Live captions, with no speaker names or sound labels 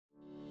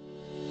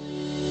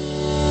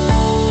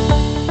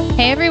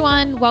Hey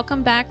everyone,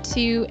 welcome back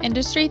to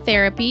Industry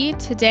Therapy.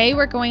 Today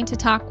we're going to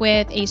talk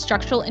with a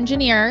structural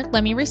engineer,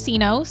 Lemmy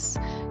Recinos,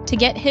 to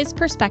get his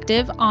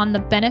perspective on the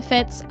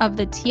benefits of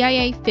the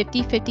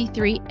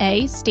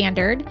TIA-5053-A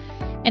standard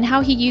and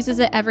how he uses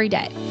it every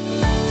day.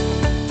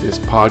 This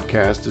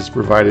podcast is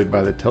provided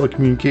by the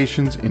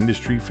Telecommunications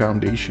Industry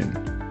Foundation.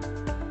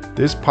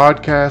 This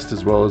podcast,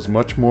 as well as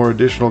much more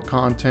additional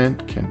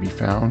content, can be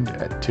found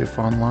at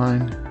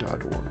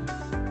tiffonline.org.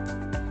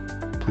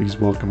 Please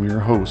welcome your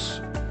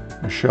hosts,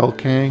 Michelle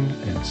Kang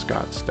and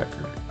Scott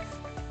Stecker.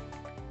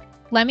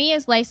 Lemmy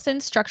is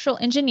licensed structural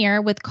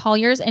engineer with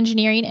Colliers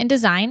Engineering and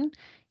Design.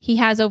 He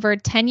has over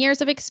 10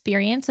 years of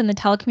experience in the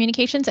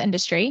telecommunications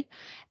industry.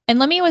 And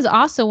Lemmy was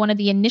also one of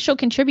the initial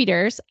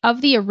contributors of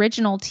the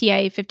original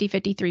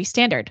TIA-5053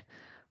 standard.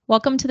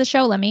 Welcome to the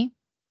show, Lemmy.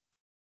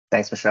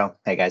 Thanks, Michelle.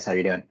 Hey, guys. How are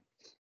you doing?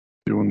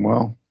 Doing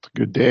well. It's a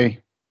good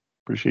day.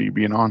 Appreciate you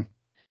being on.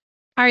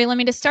 All right,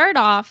 Lemmy, to start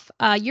off,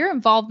 your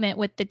involvement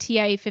with the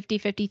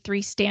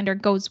TIA-5053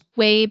 standard goes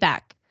way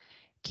back.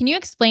 Can you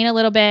explain a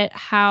little bit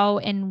how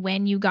and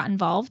when you got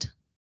involved?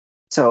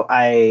 So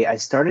I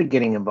started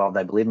getting involved,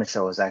 I believe,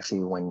 Michelle, was actually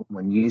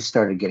when you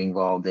started getting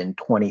involved in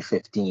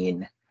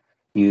 2015.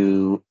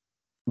 You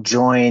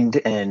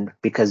joined, and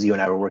because you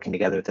and I were working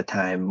together at the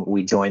time,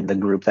 we joined the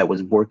group that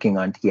was working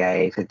on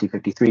TIA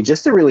 5053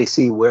 just to really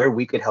see where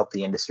we could help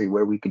the industry,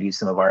 where we could use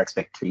some of our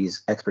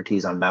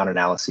expertise on mount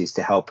analyses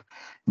to help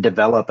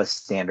develop a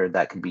standard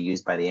that could be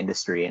used by the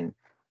industry. And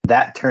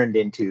that turned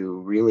into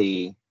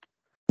really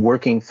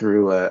working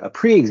through a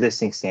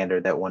pre-existing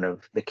standard that one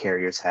of the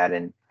carriers had,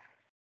 and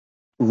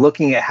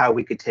looking at how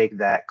we could take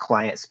that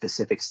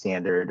client-specific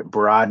standard,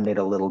 broaden it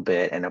a little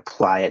bit, and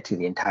apply it to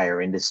the entire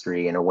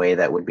industry in a way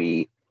that would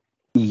be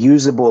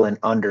usable and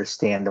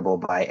understandable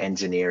by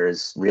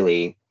engineers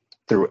really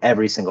through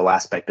every single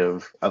aspect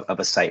of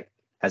a site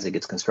as it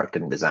gets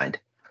constructed and designed.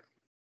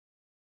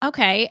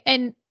 Okay,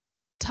 and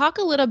talk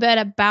a little bit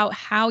about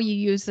how you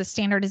use the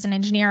standard as an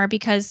engineer,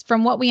 because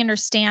from what we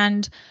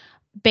understand,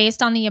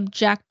 based on the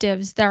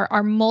objectives, there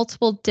are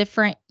multiple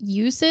different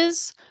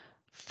uses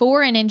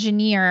for an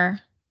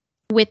engineer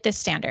with this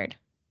standard.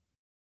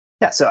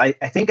 Yeah, so I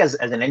think as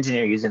an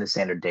engineer using the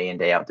standard day in,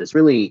 day out, there's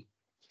really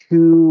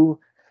two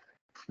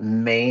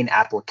main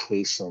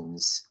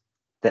applications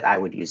that I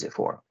would use it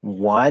for.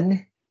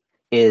 One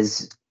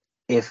is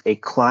if a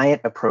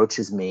client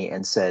approaches me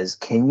and says,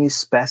 can you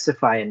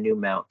specify a new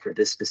mount for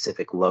this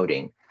specific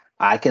loading?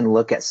 I can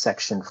look at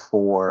section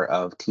 4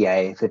 of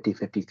TIA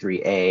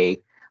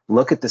 5053-A,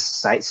 look at the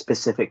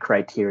site-specific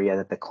criteria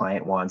that the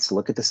client wants,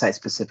 look at the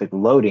site-specific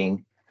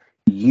loading,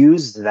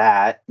 use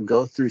that,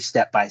 go through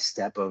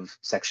step-by-step of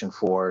section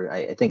 4.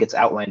 I think it's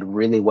outlined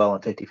really well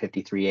in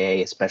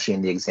 5053-A, especially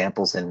in the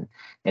examples in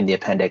the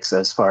appendix,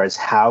 as far as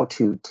how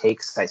to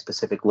take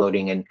site-specific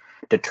loading and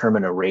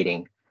determine a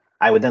rating.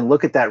 I would then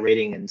look at that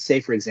rating and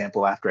say, for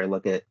example, after I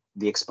look at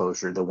the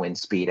exposure, the wind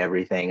speed,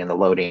 everything, and the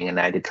loading, and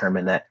I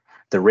determine that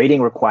the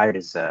rating required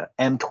is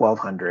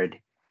M1200,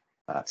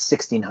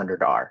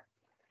 1600R.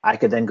 I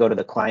could then go to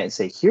the client and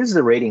say, here's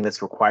the rating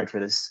that's required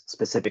for this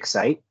specific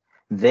site.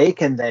 They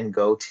can then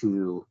go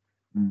to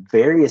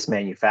various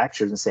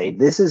manufacturers and say,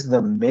 this is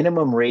the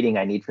minimum rating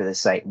I need for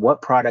this site.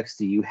 What products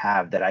do you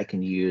have that I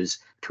can use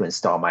to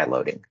install my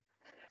loading?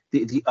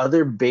 The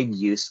other big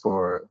use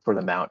for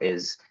the mount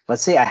is,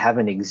 let's say I have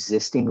an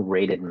existing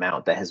rated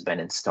mount that has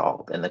been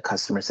installed, and the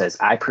customer says,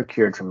 I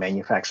procured from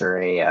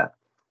manufacturer a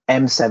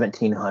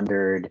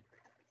M1700,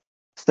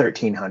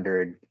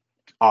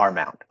 1300R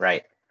mount,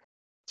 right?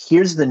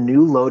 Here's the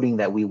new loading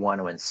that we want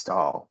to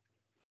install.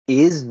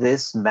 Is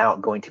this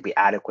mount going to be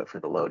adequate for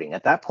the loading?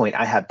 At that point,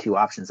 I have two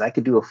options. I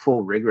could do a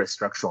full rigorous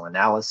structural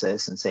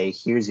analysis and say,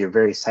 here's your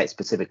very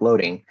site-specific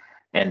loading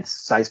and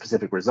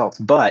site-specific results.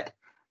 But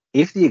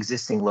if the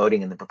existing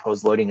loading and the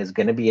proposed loading is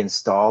going to be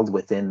installed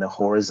within the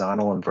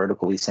horizontal and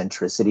vertical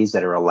eccentricities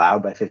that are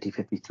allowed by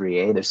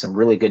 5053-A, there's some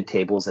really good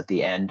tables at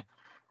the end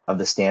of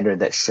the standard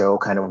that show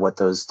kind of what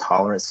those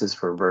tolerances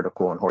for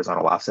vertical and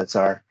horizontal offsets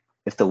are.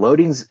 If the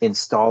loading's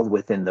installed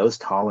within those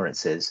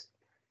tolerances,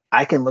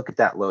 I can look at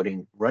that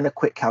loading, run a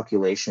quick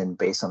calculation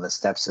based on the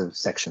steps of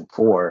section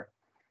 4,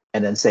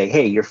 and then say,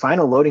 hey, your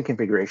final loading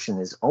configuration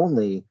is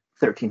only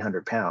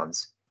 1,300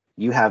 pounds.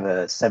 You have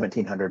a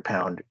 1,700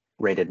 pound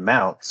rated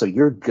mount, so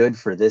you're good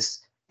for this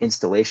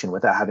installation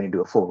without having to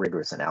do a full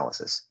rigorous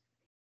analysis.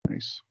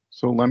 Nice.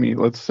 So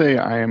let's say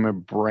I am a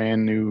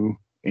brand new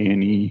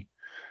A&E,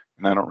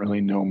 and I don't really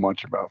know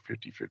much about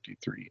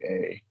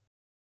 5053-A.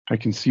 I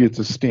can see it's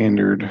a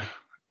standard,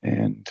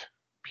 and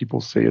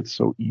people say it's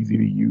so easy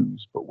to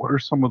use, but what are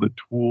some of the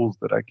tools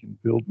that I can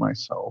build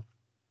myself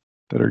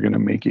that are going to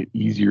make it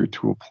easier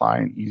to apply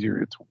and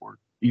easier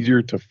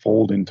to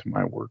fold into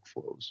my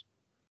workflows?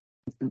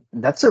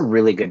 That's a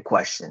really good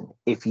question.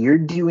 If you're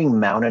doing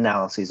mount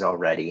analyses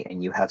already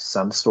and you have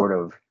some sort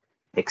of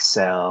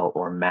Excel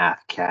or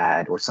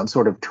MathCAD or some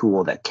sort of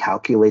tool that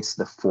calculates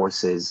the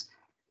forces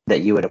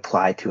that you would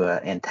apply to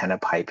an antenna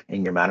pipe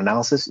in your mount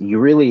analysis, you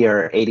really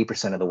are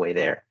 80% of the way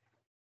there.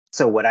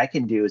 So what I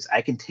can do is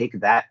I can take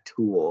that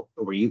tool,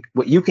 or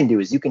what you can do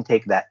is you can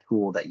take that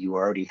tool that you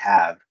already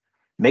have,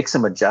 make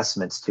some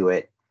adjustments to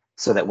it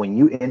so that when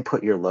you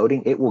input your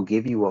loading, it will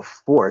give you a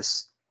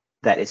force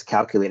that is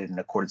calculated in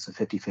accordance with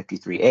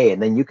 5053A.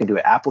 And then you can do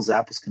an apples to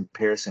apples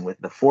comparison with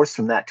the force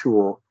from that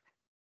tool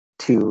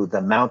to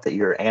the mount that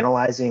you're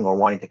analyzing or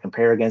wanting to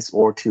compare against,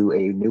 or to a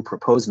new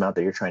proposed mount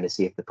that you're trying to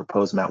see if the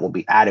proposed mount will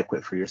be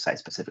adequate for your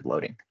site-specific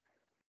loading.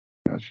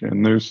 Gotcha.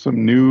 And there's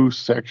some new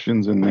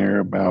sections in there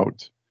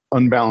about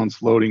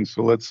unbalanced loading.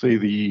 So let's say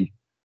the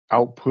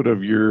output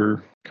of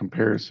your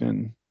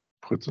comparison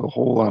puts a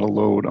whole lot of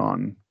load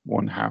on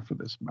one half of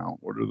this mount.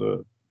 What are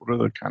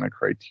the kind of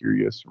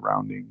criteria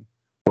surrounding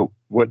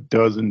what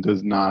does and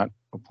does not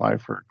apply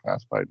for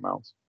classified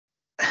mounts?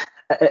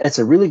 It's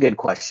a really good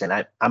question.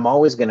 I'm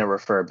always going to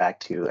refer back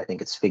to, I think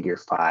it's figure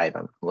 5.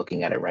 I'm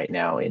looking at it right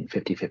now in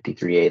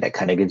 5053A. That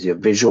kind of gives you a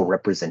visual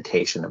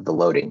representation of the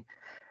loading.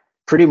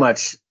 Pretty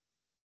much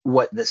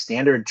what the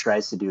standard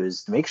tries to do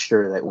is to make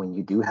sure that when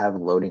you do have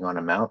loading on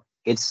a mount,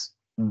 it's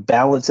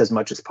balanced as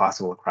much as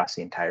possible across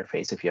the entire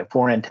face. If you have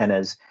 4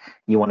 antennas,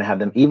 you want to have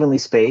them evenly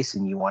spaced,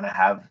 and you want to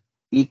have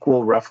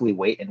equal roughly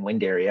weight and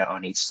wind area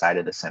on each side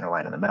of the center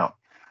line of the mount.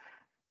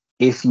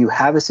 If you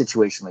have a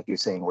situation like you're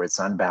saying where it's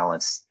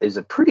unbalanced, there's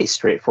a pretty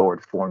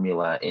straightforward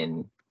formula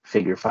in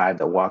figure 5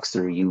 that walks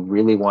through. You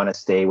really want to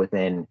stay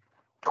within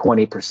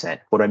 20%.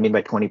 What do I mean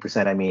by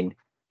 20%? I mean,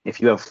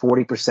 if you have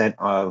 40%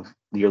 of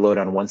your load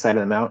on one side of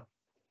the mount,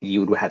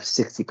 you would have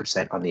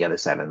 60% on the other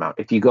side of the mount.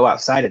 If you go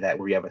outside of that,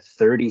 where you have a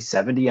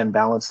 30-70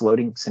 unbalanced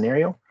loading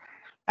scenario,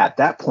 at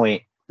that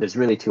point, there's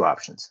really 2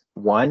 options.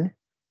 One,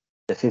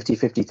 the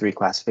 5053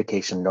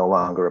 classification no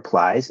longer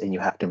applies, and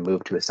you have to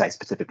move to a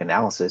site-specific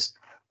analysis.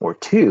 Or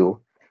 2,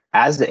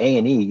 as the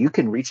A&E, you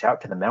can reach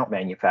out to the mount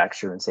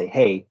manufacturer and say,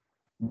 hey,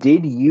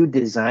 did you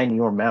design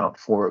your mount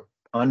for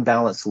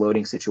unbalanced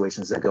loading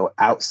situations that go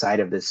outside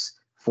of this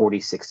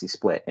 40-60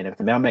 split? And if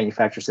the mount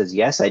manufacturer says,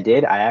 yes, I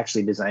did, I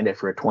actually designed it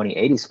for a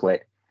 20-80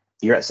 split,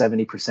 you're at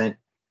 70%,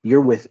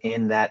 you're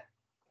within that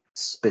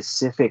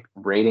specific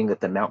rating that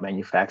the mount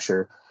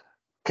manufacturer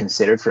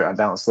considered for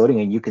unbalanced loading,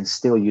 and you can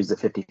still use the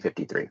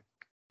 5053.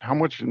 How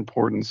much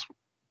importance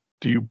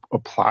do you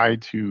apply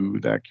to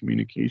that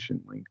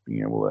communication link,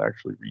 being able to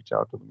actually reach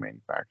out to the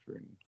manufacturer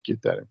and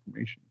get that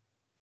information?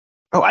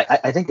 Oh,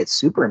 I think it's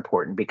super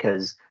important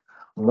because,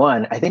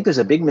 one, I think there's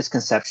a big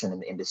misconception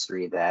in the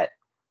industry that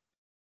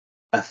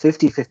a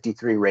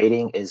 5053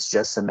 rating is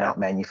just a mount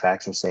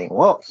manufacturer saying,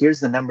 well,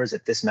 here's the numbers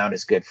that this mount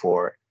is good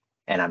for,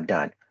 and I'm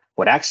done.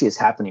 What actually is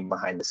happening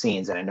behind the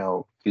scenes, and I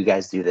know you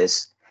guys do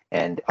this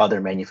and other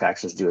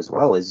manufacturers do as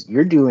well, is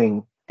you're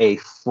doing a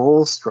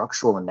full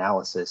structural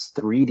analysis,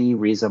 3D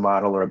RISA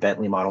model or a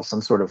Bentley model,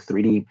 some sort of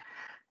 3D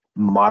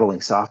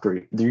modeling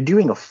software. You're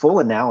doing a full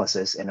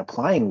analysis and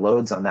applying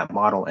loads on that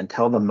model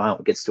until the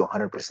mount gets to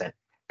 100%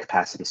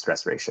 capacity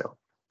stress ratio.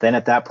 Then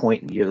at that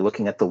point, you're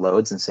looking at the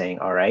loads and saying,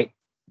 all right,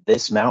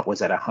 this mount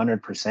was at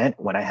 100%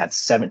 when I had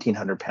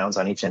 1,700 pounds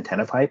on each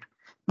antenna pipe.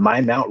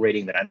 My mount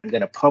rating that I'm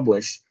going to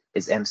publish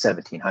is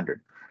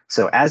M1700.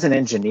 So as an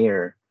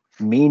engineer,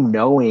 me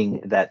knowing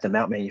that the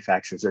mount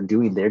manufacturers are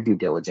doing their due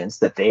diligence,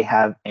 that they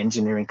have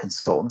engineering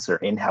consultants or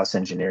in-house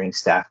engineering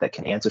staff that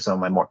can answer some of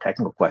my more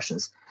technical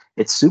questions,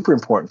 it's super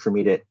important for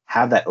me to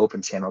have that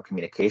open channel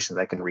communication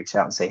that I can reach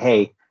out and say,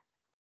 hey,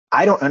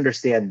 I don't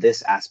understand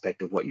this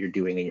aspect of what you're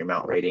doing in your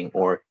mount rating,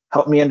 or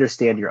help me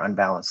understand your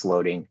unbalanced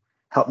loading.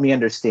 Help me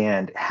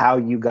understand how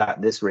you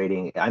got this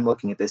rating. I'm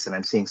looking at this and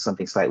I'm seeing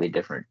something slightly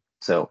different.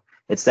 So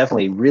it's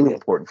definitely really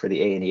important for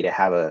the A&E to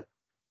have a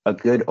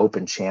good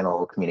open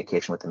channel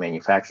communication with the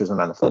manufacturers,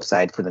 and on the flip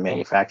side, for the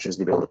manufacturers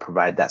to be able to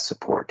provide that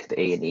support to the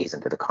A&Es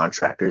and to the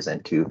contractors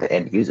and to the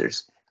end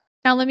users.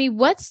 Now, Lemmy,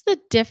 what's the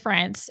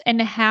difference in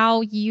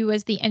how you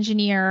as the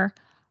engineer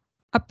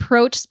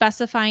approach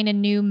specifying a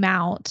new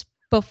mount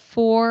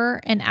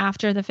before and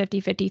after the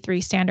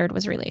 5053 standard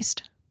was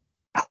released?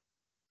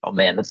 Oh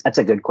man, that's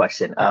a good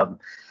question.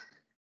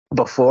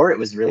 Before, it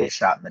was really a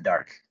shot in the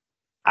dark.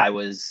 I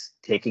was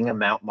taking a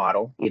mount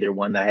model, either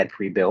one that I had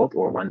pre-built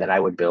or one that I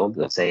would build.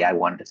 Let's say I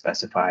wanted to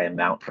specify a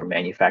mount from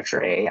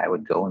manufacturer A. I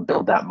would go and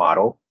build that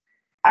model.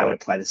 I would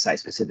apply the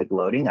site-specific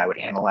loading. I would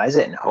analyze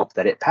it and hope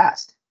that it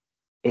passed.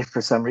 If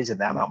for some reason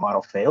that mount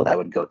model failed, I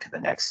would go to the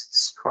next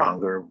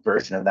stronger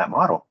version of that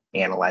model,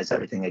 analyze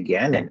everything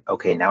again, and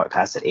okay, now it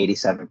passed at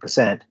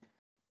 87%.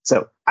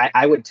 So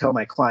I would tell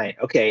my client,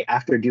 okay,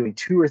 after doing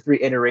 2 or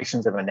 3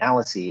 iterations of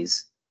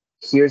analyses,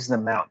 here's the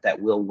mount that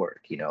will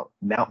work.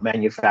 Mount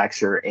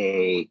manufacturer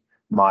A,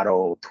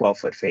 model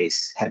 12-foot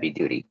face, heavy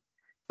duty.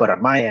 But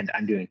on my end,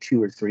 I'm doing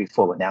 2 or 3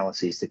 full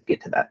analyses to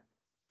get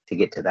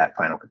to that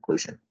final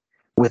conclusion.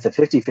 With the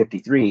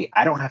 5053,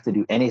 I don't have to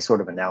do any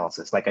sort of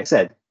analysis. Like I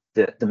said,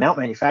 the mount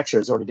manufacturer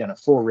has already done a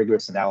full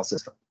rigorous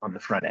analysis on the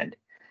front end.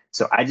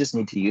 So I just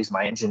need to use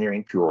my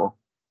engineering tool,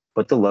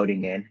 put the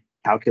loading in,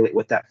 calculate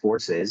what that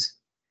force is,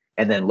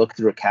 and then look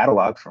through a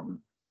catalog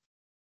from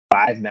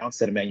 5 mounts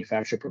that a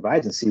manufacturer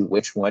provides and see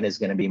which one is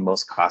going to be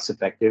most cost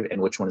effective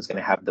and which one is going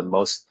to have the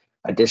most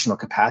additional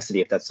capacity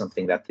if that's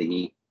something that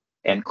the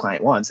end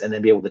client wants, and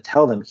then be able to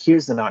tell them,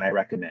 here's the mount I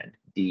recommend.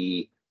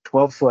 The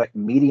 12-foot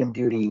medium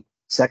duty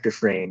sector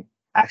frame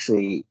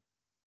actually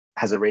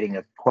has a rating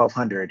of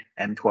 1200,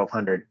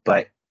 M1200,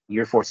 but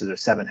your forces are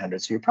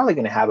 700. So you're probably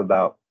going to have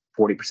about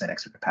 40%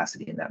 extra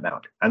capacity in that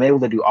mount. I'm able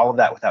to do all of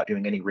that without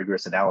doing any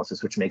rigorous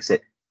analysis, which makes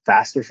it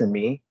faster for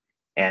me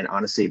and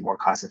honestly more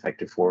cost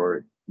effective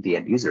for the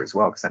end user as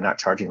well, because I'm not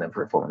charging them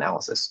for a full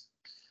analysis.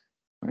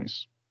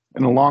 Nice.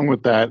 And along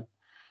with that,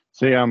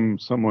 say I'm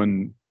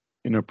someone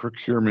in a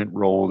procurement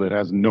role that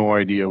has no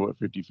idea what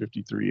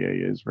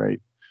 5053A is,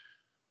 right?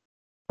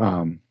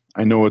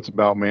 I know it's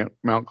about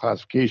mount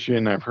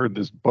classification. I've heard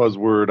this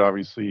buzzword,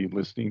 obviously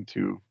listening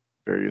to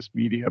various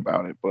media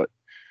about it, but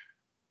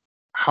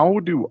how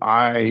do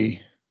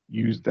I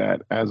use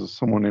that as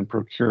someone in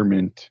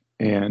procurement?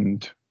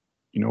 And,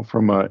 you know,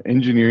 from an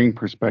engineering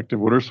perspective,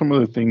 what are some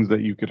of the things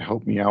that you could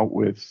help me out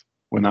with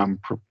when I'm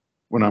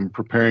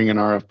preparing an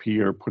RFP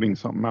or putting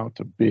something out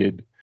to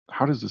bid?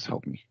 How does this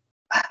help me?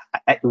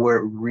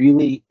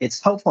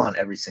 It's helpful on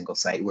every single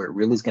site. Where it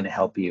really is going to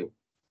help you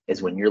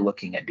is when you're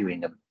looking at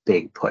doing a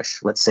big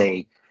push. Let's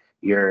say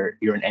you're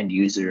an end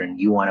user and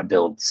you want to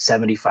build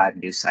 75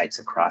 new sites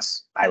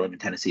across, I live in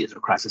Tennessee,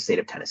 across the state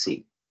of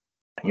Tennessee.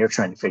 And you're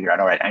trying to figure out,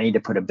 all right, I need to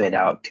put a bid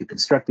out to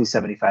construct these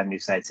 75 new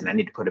sites, and I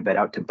need to put a bid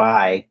out to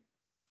buy,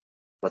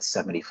 what's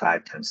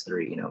 75 times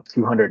 3,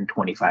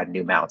 225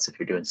 new mounts if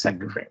you're doing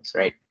sector frames,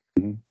 right?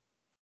 Mm-hmm.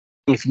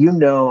 If you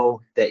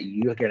know that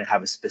you're going to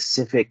have a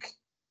specific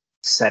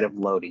set of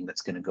loading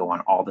that's going to go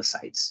on all the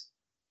sites,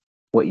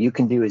 what you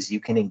can do is you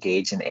can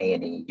engage an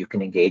A&E, you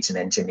can engage an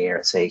engineer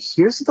and say,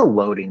 here's the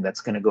loading that's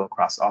going to go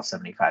across all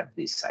 75 of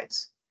these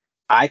sites.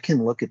 I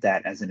can look at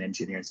that as an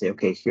engineer and say,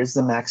 okay, here's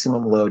the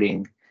maximum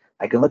loading.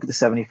 I can look at the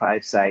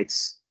 75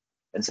 sites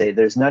and say,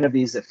 there's none of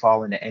these that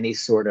fall into any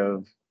sort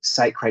of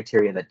site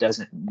criteria that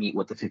doesn't meet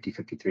what the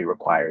 5053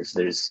 requires.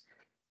 There's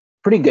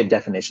pretty good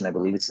definition, I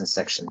believe it's in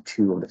section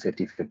 2 of the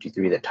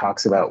 5053, that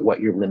talks about what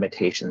your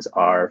limitations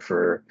are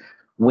for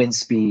wind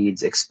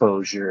speeds,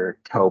 exposure,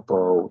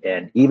 topo,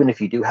 and even if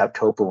you do have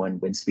topo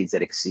and wind speeds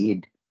that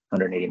exceed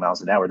 180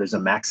 miles an hour, there's a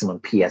maximum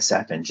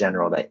PSF in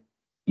general that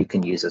you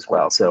can use as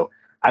well. So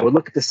I would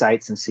look at the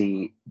sites and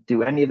see,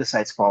 do any of the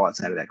sites fall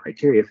outside of that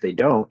criteria? If they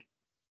don't,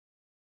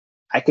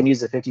 I can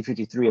use the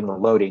 5053 in the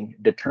loading,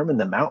 determine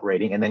the mount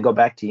rating, and then go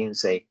back to you and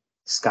say,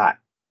 Scott,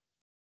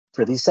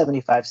 for these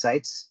 75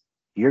 sites,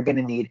 you're going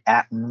to need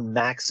at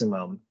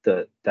maximum,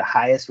 the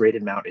highest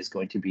rated mount is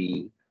going to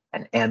be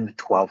an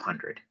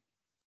M1200.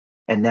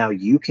 And now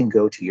you can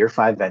go to your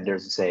 5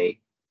 vendors and say,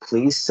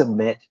 please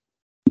submit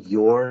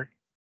your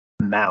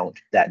mount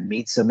that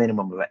meets a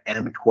minimum of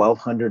an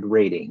M1200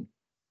 rating.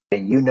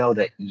 And you know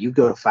that you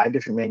go to 5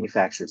 different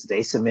manufacturers,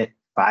 they submit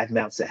 5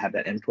 mounts that have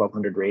that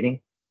M1200 rating.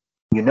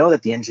 You know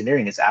that the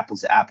engineering is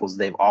apples to apples.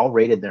 They've all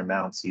rated their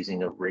mounts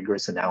using a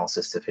rigorous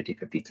analysis to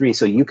 5053.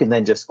 So you can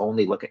then just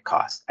only look at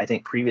cost. I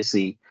think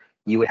previously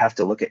you would have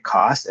to look at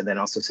cost and then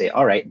also say,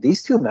 all right,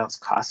 these 2 mounts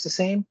cost the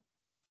same,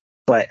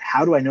 but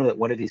how do I know that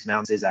one of these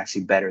mounts is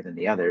actually better than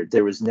the other?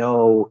 There was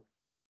no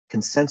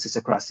consensus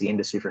across the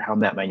industry for how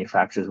mount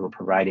manufacturers were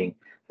providing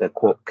the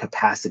quote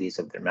capacities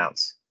of their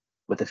mounts.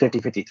 With the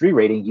 5053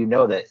 rating, you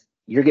know that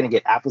you're going to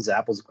get apples to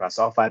apples across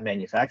all 5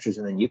 manufacturers,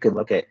 and then you can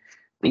look at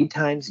lead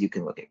times, you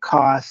can look at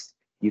cost,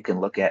 you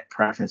can look at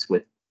preference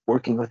with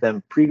working with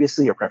them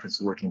previously or preference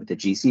with working with the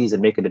GCs,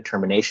 and make a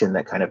determination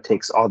that kind of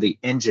takes all the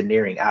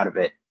engineering out of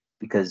it,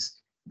 because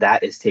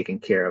that is taken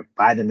care of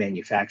by the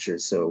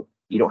manufacturers. So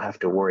you don't have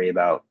to worry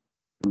about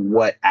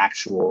what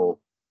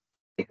actual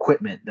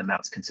equipment the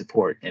mounts can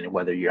support and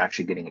whether you're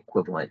actually getting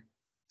equivalent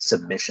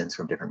submissions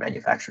from different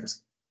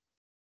manufacturers.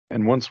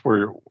 And once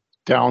we're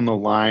down the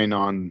line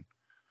on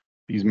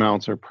these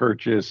mounts are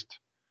purchased,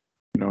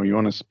 you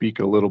want to speak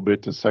a little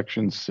bit to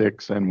section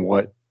 6 and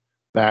what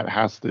that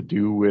has to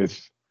do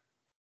with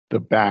the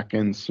back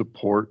end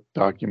support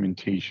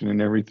documentation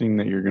and everything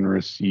that you're going to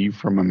receive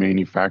from a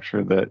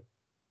manufacturer that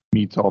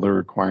meets all the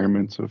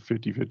requirements of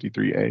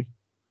 5053A.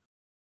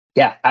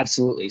 Yeah,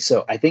 absolutely.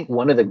 So I think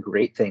one of the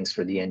great things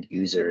for the end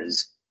user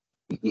is,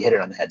 you hit it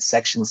on the head,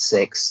 section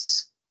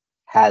 6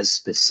 has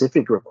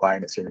specific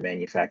requirements for the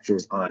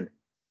manufacturers on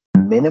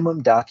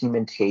minimum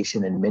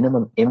documentation and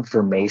minimum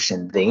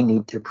information they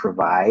need to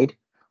provide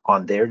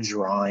on their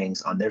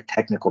drawings, on their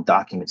technical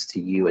documents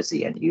to you as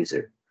the end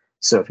user.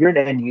 So if you're an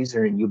end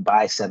user and you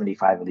buy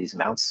 75 of these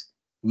mounts,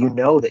 you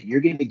know that you're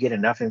going to get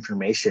enough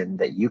information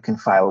that you can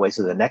file away.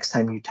 So the next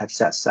time you touch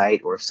that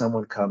site, or if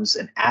someone comes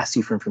and asks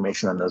you for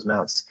information on those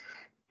mounts,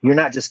 you're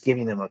not just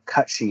giving them a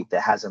cut sheet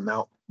that has a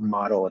mount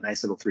model, a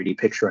nice little 3D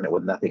picture on it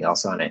with nothing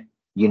else on it.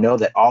 You know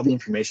that all the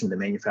information the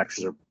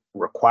manufacturers are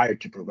required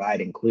to provide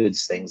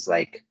includes things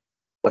like,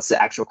 what's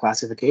the actual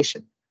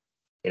classification?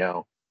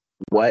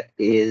 What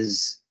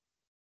is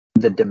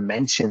the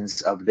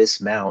dimensions of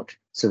this mount,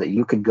 so that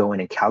you could go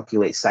in and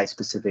calculate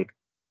site-specific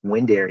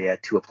wind area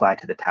to apply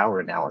to the tower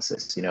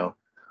analysis.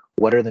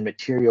 What are the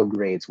material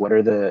grades? What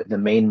are the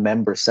main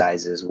member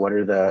sizes? What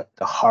are the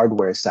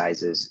hardware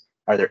sizes?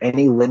 Are there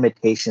any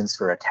limitations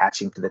for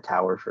attaching to the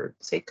tower for,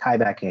 say,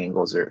 tieback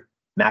angles or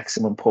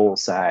maximum pole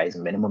size,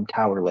 minimum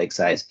tower leg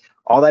size.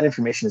 All that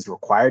information is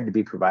required to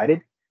be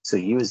provided. So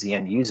you as the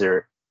end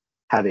user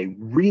have a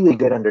really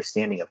good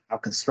understanding of how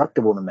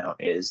constructible the mount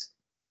is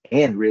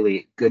and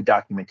really good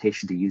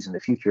documentation to use in the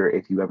future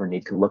if you ever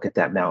need to look at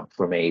that mount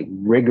from a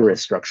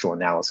rigorous structural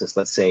analysis.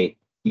 Let's say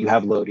you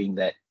have loading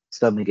that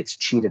suddenly gets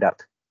cheated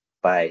up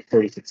by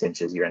 36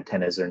 inches. Your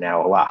antennas are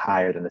now a lot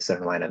higher than the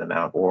center line of the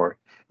mount, or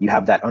you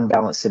have that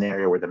unbalanced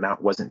scenario where the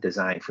mount wasn't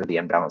designed for the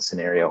unbalanced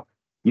scenario.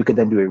 You could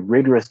then do a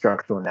rigorous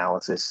structural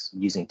analysis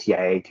using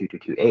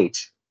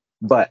TIA-5053-H,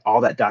 but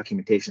all that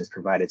documentation is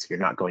provided, so you're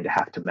not going to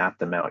have to map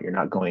the mount. You're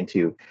not going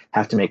to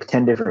have to make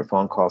 10 different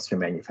phone calls to a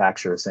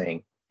manufacturer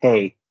saying,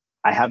 hey,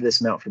 I have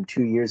this mount from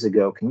 2 years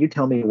ago. Can you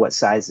tell me what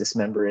size this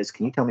member is?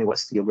 Can you tell me what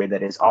steel grade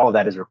that is? All of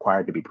that is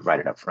required to be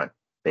provided up front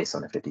based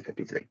on the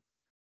 5053.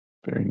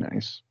 Very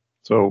nice.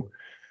 So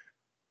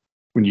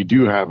when you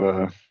do have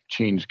a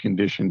changed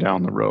condition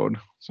down the road,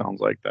 sounds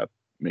like that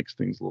makes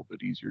things a little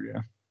bit easier,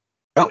 yeah.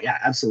 Oh yeah,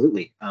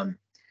 absolutely.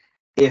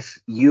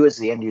 If you as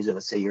the end user,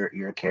 let's say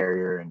you're a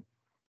carrier and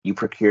you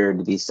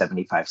procured these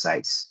 75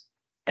 sites,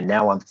 and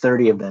now on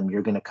 30 of them,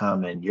 you're going to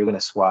come and you're going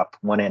to swap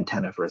one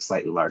antenna for a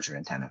slightly larger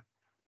antenna.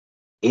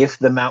 If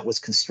the mount was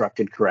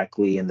constructed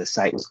correctly and the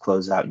site was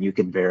closed out and you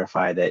could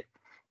verify that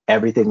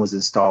everything was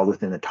installed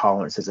within the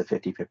tolerances of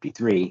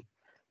 5053,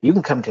 you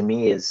can come to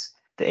me as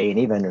the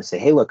A&E vendor and say,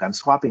 hey, look, I'm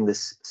swapping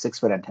this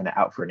 6-foot antenna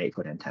out for an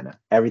 8-foot antenna.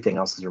 Everything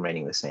else is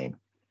remaining the same.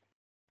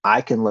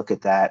 I can look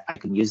at that. I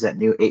can use that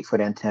new 8-foot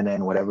antenna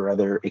and whatever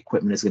other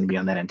equipment is going to be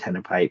on that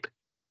antenna pipe,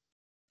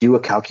 do a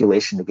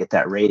calculation to get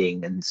that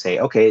rating and say,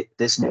 okay,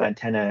 this new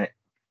antenna,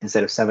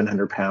 instead of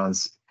 700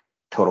 pounds,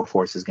 total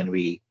force is going to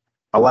be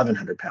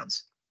 1,100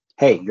 pounds.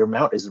 Hey, your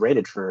mount is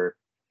rated for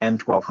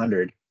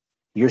M1200.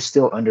 You're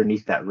still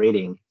underneath that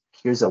rating.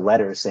 Here's a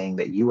letter saying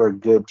that you are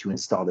good to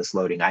install this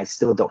loading. I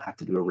still don't have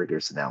to do a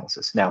rigorous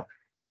analysis. Now,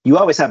 you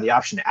always have the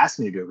option to ask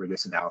me to do a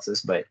rigorous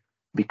analysis, but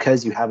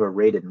because you have a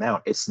rated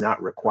mount, it's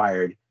not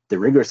required. The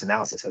rigorous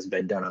analysis has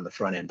been done on the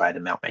front end by the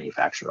mount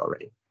manufacturer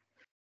already.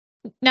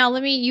 Now,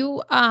 Lemmy,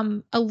 you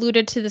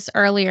alluded to this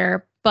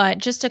earlier, but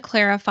just to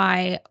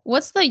clarify,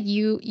 what's the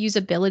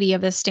usability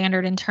of this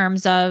standard in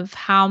terms of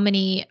how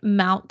many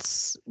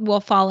mounts will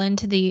fall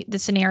into the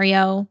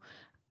scenario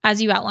as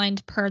you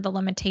outlined per the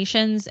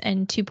limitations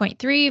in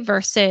 2.3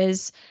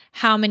 versus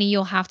how many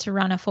you'll have to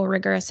run a full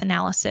rigorous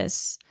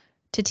analysis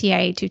to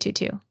TIA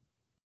 222?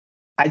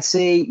 I'd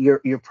say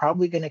you're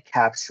probably going to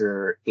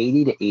capture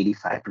 80 to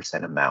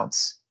 85% of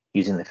mounts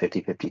using the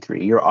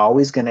 5053. You're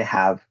always going to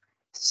have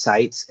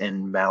sites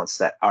and mounts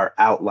that are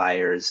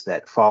outliers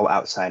that fall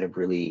outside of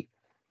really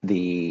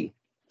the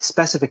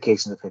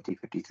specifications of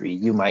 5053.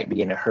 You might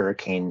be in a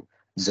hurricane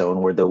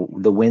zone where the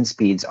wind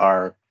speeds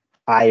are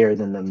higher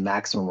than the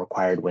maximum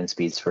required wind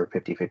speeds for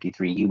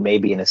 5053. You may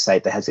be in a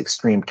site that has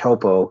extreme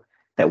topo,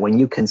 that when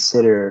you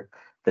consider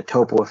the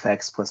topo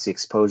effects plus the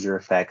exposure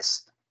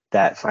effects,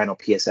 that final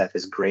PSF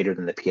is greater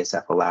than the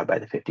PSF allowed by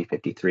the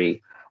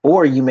 5053.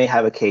 Or you may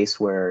have a case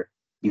where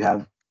you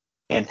have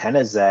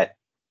antennas that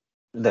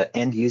the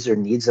end user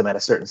needs them at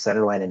a certain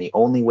center line, and the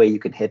only way you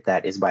can hit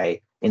that is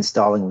by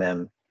installing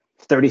them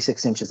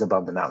 36 inches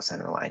above the mount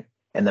center line.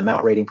 And the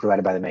mount rating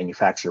provided by the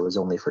manufacturer was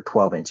only for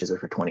 12 inches or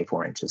for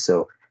 24 inches.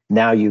 So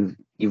now you've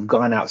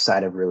gone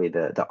outside of really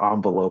the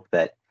envelope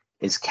that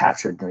is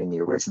captured during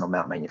the original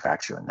mount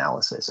manufacturer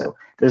analysis. So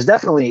there's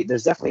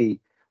definitely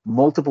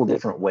multiple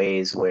different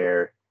ways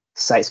where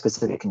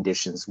site-specific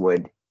conditions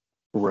would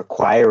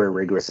require a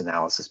rigorous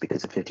analysis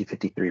because the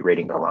 5053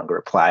 rating no longer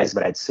applies.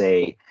 But I'd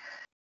say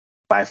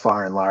by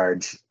far and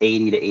large,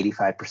 80 to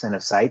 85%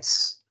 of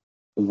sites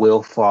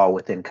will fall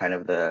within kind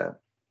of the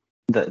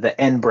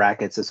end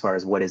brackets as far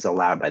as what is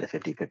allowed by the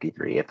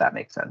 5053, if that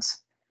makes sense.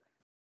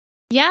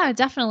 Yeah,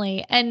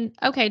 definitely. And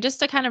okay,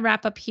 just to kind of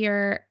wrap up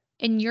here,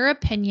 in your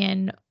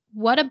opinion,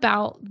 what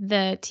about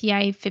the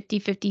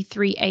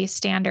TIA-5053-A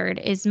standard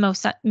is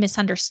most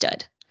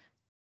misunderstood?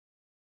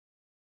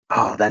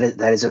 Oh, that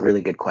is a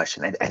really good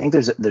question. I think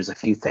there's a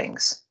few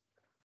things.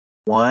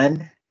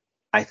 One,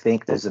 I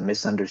think there's a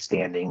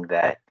misunderstanding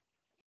that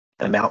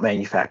the mount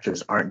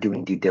manufacturers aren't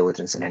doing due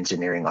diligence and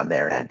engineering on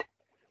their end.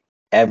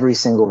 Every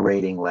single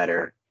rating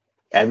letter,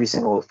 every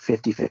single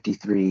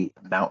 5053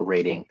 mount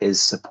rating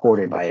is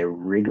supported by a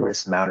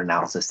rigorous mount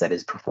analysis that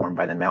is performed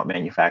by the mount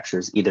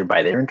manufacturers, either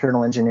by their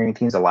internal engineering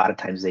teams. A lot of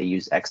times they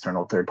use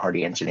external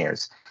third-party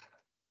engineers.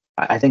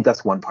 I think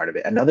that's one part of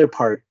it. Another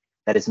part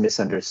that is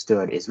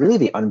misunderstood is really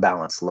the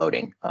unbalanced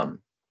loading.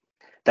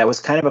 That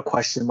was kind of a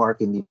question mark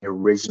in the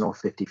original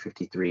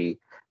 5053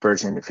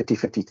 version.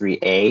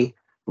 5053A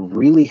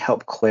really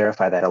helped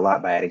clarify that a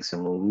lot by adding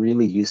some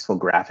really useful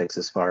graphics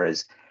as far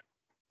as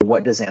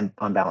what does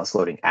unbalanced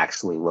loading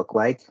actually look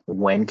like?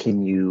 When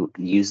can you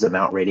use the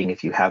mount rating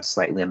if you have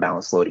slightly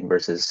unbalanced loading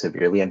versus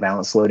severely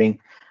unbalanced loading?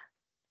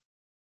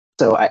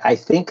 So I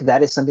think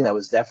that is something that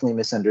was definitely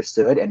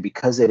misunderstood. And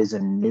because it is a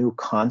new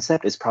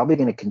concept, it's probably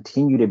going to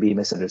continue to be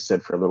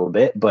misunderstood for a little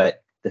bit.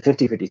 But the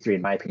 5053,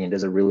 in my opinion,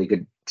 does a really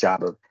good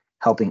job of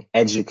helping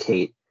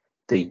educate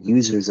the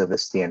users of the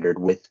standard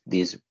with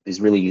these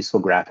really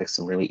useful graphics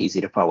and really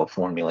easy to follow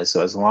formulas.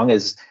 So as long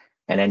as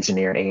an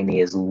engineer in A&E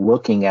is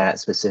looking at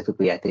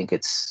specifically, I think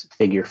it's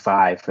figure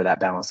 5 for that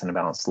balanced and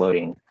unbalanced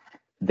loading,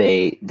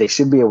 they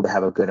should be able to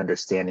have a good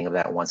understanding of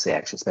that once they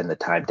actually spend the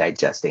time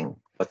digesting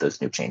what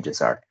those new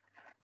changes are.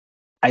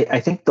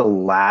 I think the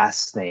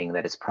last thing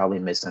that is probably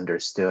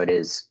misunderstood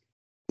is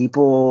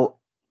people,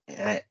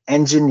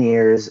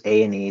 engineers,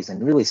 A&Es,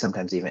 and really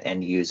sometimes even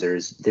end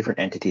users, different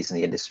entities in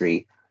the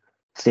industry,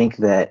 think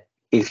that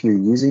if you're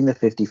using the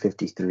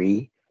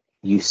 5053,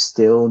 you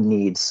still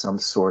need some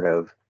sort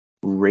of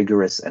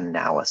rigorous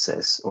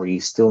analysis, or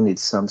you still need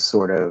some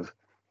sort of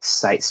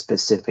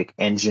site-specific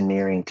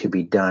engineering to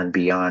be done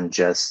beyond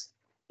just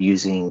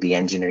using the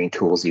engineering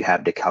tools you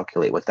have to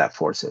calculate what that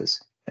force is.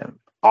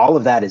 All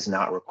of that is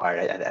not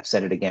required. I've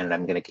said it again, and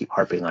I'm going to keep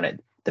harping on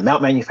it. The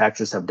mount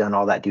manufacturers have done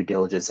all that due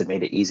diligence and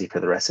made it easy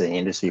for the rest of the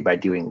industry by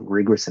doing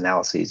rigorous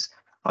analyses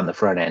on the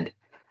front end.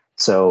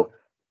 So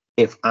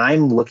if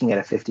I'm looking at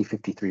a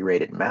 5053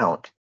 rated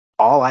mount,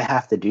 all I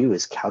have to do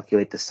is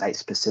calculate the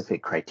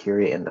site-specific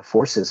criteria and the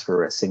forces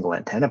for a single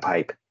antenna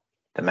pipe,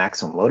 the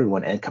maximum loaded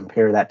one, and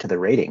compare that to the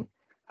rating.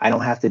 I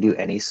don't have to do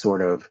any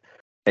sort of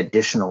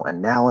additional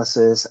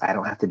analysis. I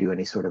don't have to do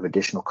any sort of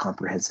additional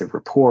comprehensive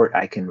report.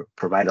 I can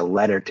provide a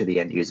letter to the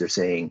end user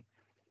saying,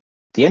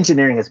 the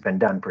engineering has been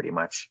done pretty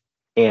much,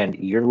 and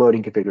your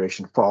loading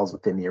configuration falls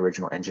within the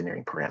original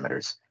engineering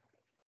parameters.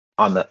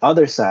 On the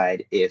other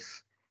side,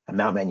 if a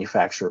mount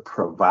manufacturer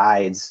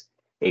provides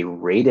a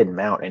rated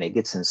mount and it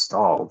gets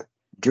installed,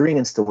 during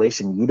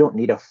installation, you don't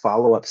need a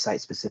follow-up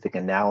site-specific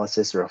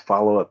analysis or a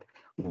follow-up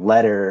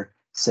letter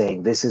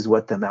saying this is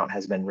what the mount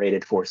has been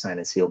rated for, signed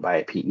and sealed by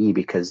a PE,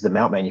 because the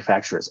mount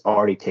manufacturer has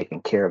already taken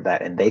care of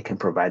that and they can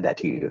provide that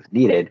to you if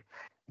needed.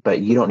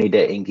 But you don't need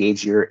to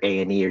engage your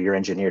A&E or your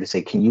engineer to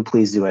say, can you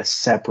please do a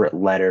separate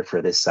letter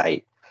for this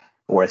site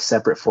or a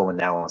separate full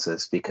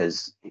analysis?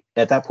 Because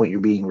at that point, you're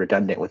being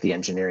redundant with the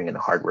engineering and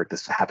the hard work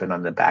that's happened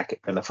on the back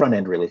and the front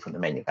end, really, from the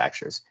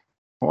manufacturers.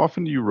 How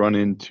often do you run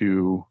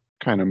into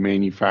kind of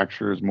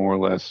manufacturers more or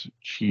less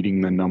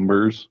cheating the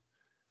numbers?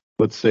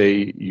 Let's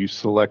say you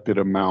selected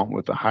a mount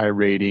with a high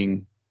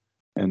rating,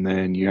 and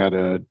then you had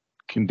a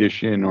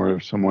condition or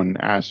someone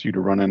asked you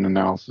to run an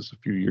analysis a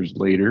few years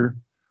later.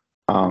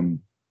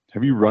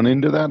 Have you run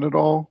into that at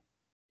all?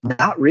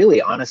 Not really,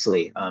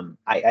 honestly.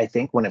 I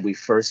think when we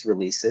first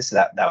released this,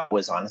 that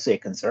was honestly a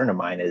concern of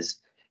mine, is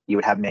you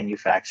would have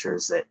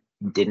manufacturers that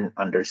didn't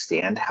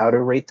understand how to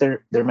rate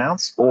their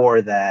mounts,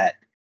 or that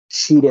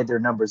cheated their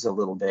numbers a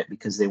little bit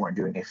because they weren't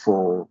doing a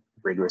full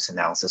rigorous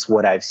analysis.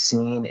 What I've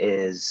seen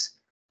is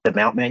the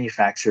mount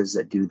manufacturers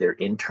that do their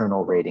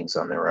internal ratings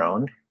on their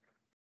own,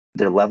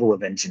 their level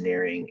of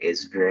engineering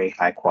is very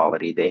high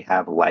quality. They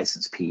have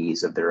licensed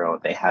PEs of their own.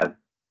 They have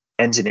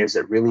engineers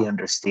that really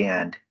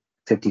understand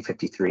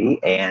 5053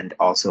 and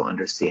also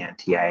understand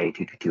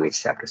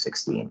TIA-5053-H Chapter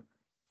 16.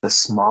 The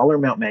smaller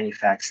mount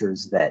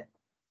manufacturers that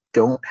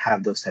don't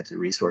have those types of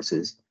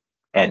resources,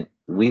 and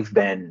we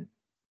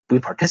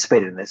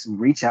participated in this,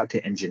 reach out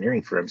to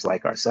engineering firms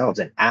like ourselves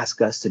and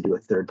ask us to do a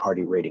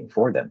third-party rating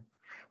for them.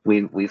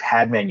 We've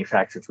had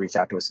manufacturers reach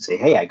out to us and say,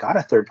 hey, I got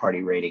a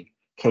third-party rating.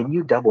 Can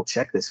you double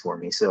check this for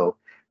me? So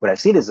what I've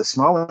seen is the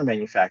smaller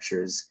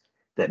manufacturers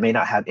that may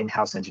not have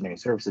in-house engineering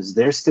services,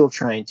 they're still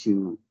trying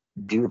to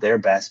do their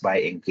best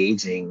by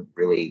engaging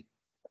really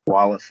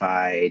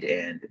qualified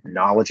and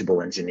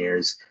knowledgeable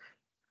engineers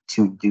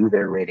to do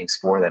their ratings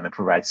for them and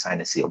provide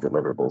signed and sealed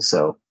deliverables.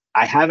 So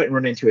I haven't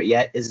run into it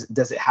yet.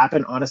 Does it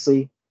happen?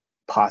 Honestly,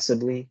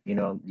 possibly.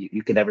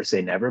 You can never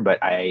say never, but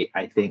I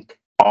think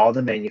all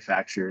the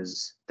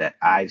manufacturers that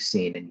I've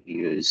seen and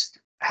used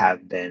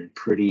have been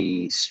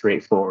pretty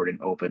straightforward and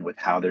open with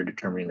how they're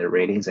determining their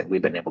ratings, and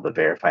we've been able to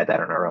verify that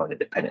on our own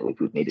independently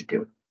if we've needed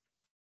to.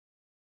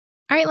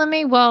 All right,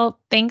 Lemmy. Well,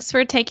 thanks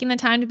for taking the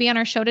time to be on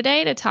our show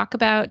today to talk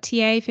about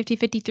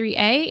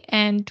TIA-5053-A,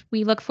 and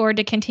we look forward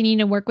to continuing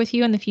to work with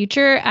you in the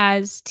future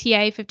as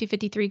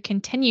TIA-5053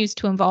 continues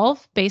to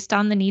evolve based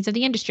on the needs of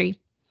the industry.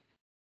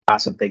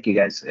 Awesome. Thank you,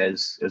 guys. It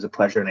was a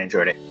pleasure, and I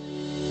enjoyed it.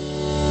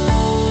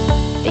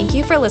 Thank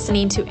you for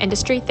listening to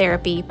Industry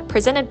Therapy,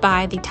 presented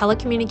by the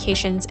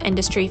Telecommunications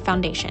Industry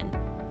Foundation.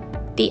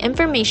 The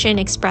information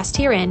expressed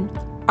herein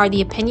are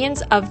the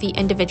opinions of the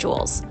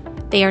individuals.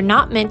 They are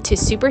not meant to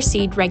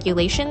supersede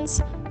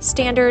regulations,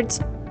 standards,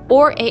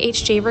 or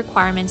AHJ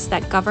requirements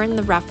that govern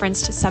the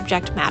referenced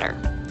subject matter.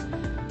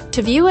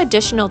 To view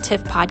additional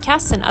TIF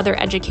podcasts and other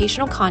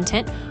educational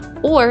content,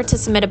 or to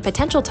submit a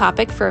potential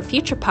topic for a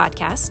future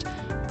podcast,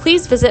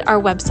 please visit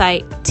our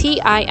website,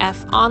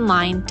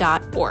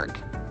 tifonline.org.